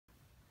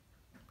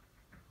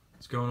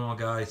going on,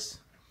 guys?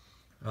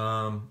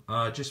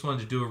 I just wanted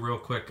to do a real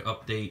quick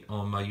update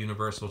on my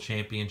Universal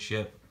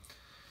Championship.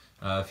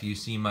 If you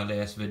see my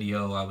last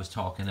video, I was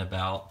talking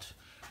about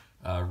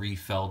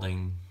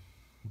refelding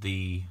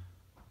the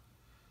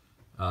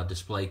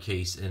display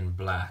case in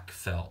black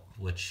felt,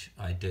 which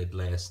I did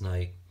last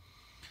night.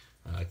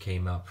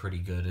 Came out pretty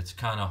good. It's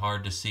kind of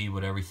hard to see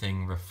with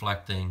everything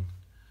reflecting.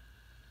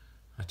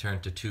 I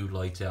turned the two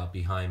lights out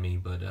behind me,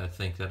 but I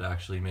think that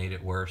actually made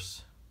it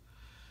worse.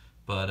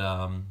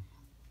 But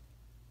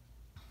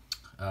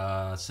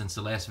since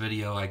the last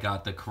video, I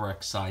got the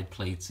correct side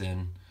plates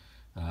in.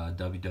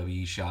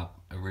 WWE Shop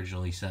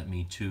originally sent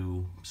me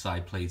 2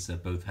 side plates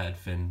that both had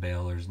Finn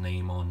Bálor's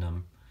name on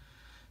them.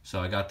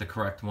 So I got the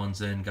correct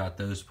ones in, got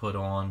those put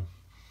on.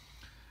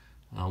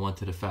 I went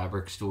to the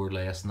fabric store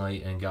last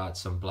night and got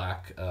some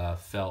black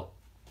felt.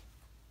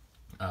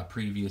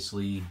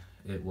 Previously,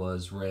 it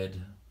was red,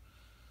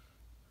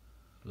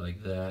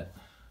 like that.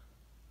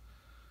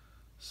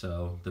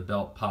 So the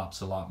belt pops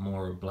a lot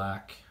more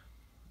black.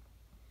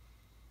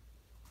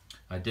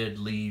 I did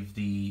leave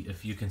the,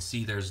 if you can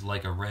see, there's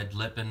like a red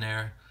lip in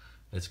there.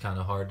 It's kind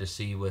of hard to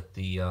see with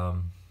the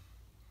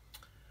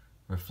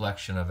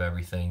reflection of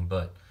everything,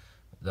 but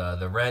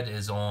the red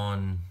is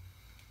on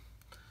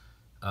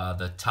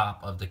the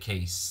top of the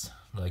case.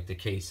 Like the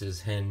case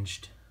is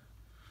hinged,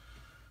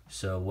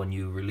 so when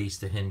you release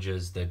the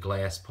hinges, the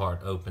glass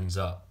part opens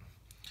up.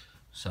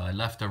 So I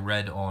left a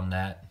red on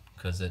that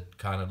because it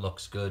kind of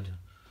looks good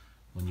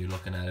when you're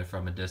looking at it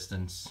from a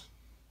distance.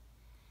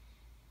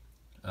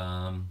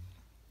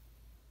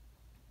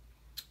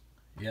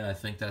 Yeah, I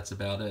think that's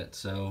about it.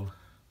 So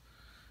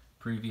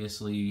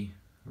previously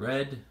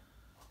red,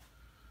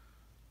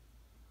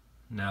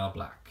 now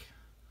black.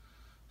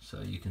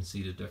 So you can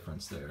see the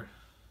difference there.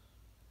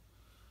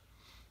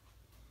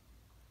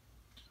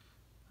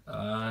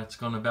 It's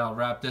going to about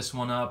wrap this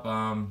one up.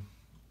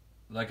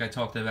 Like I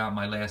talked about in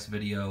my last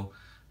video,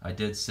 I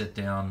did sit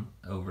down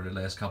over the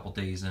last couple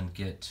days and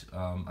get,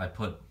 I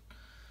put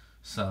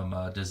some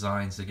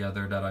designs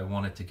together that I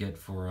wanted to get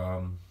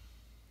for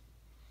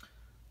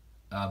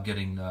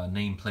getting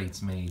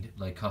nameplates made,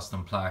 like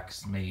custom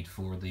plaques made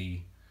for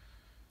the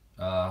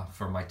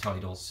for my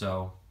titles.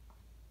 So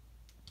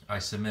I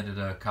submitted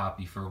a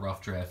copy for a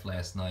rough draft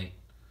last night.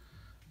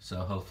 So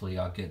hopefully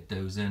I'll get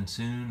those in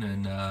soon,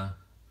 and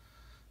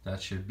that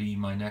should be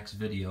my next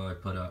video I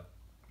put up.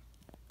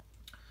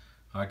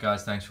 Alright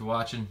guys, thanks for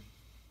watching.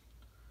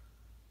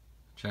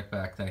 Check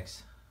back,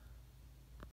 thanks.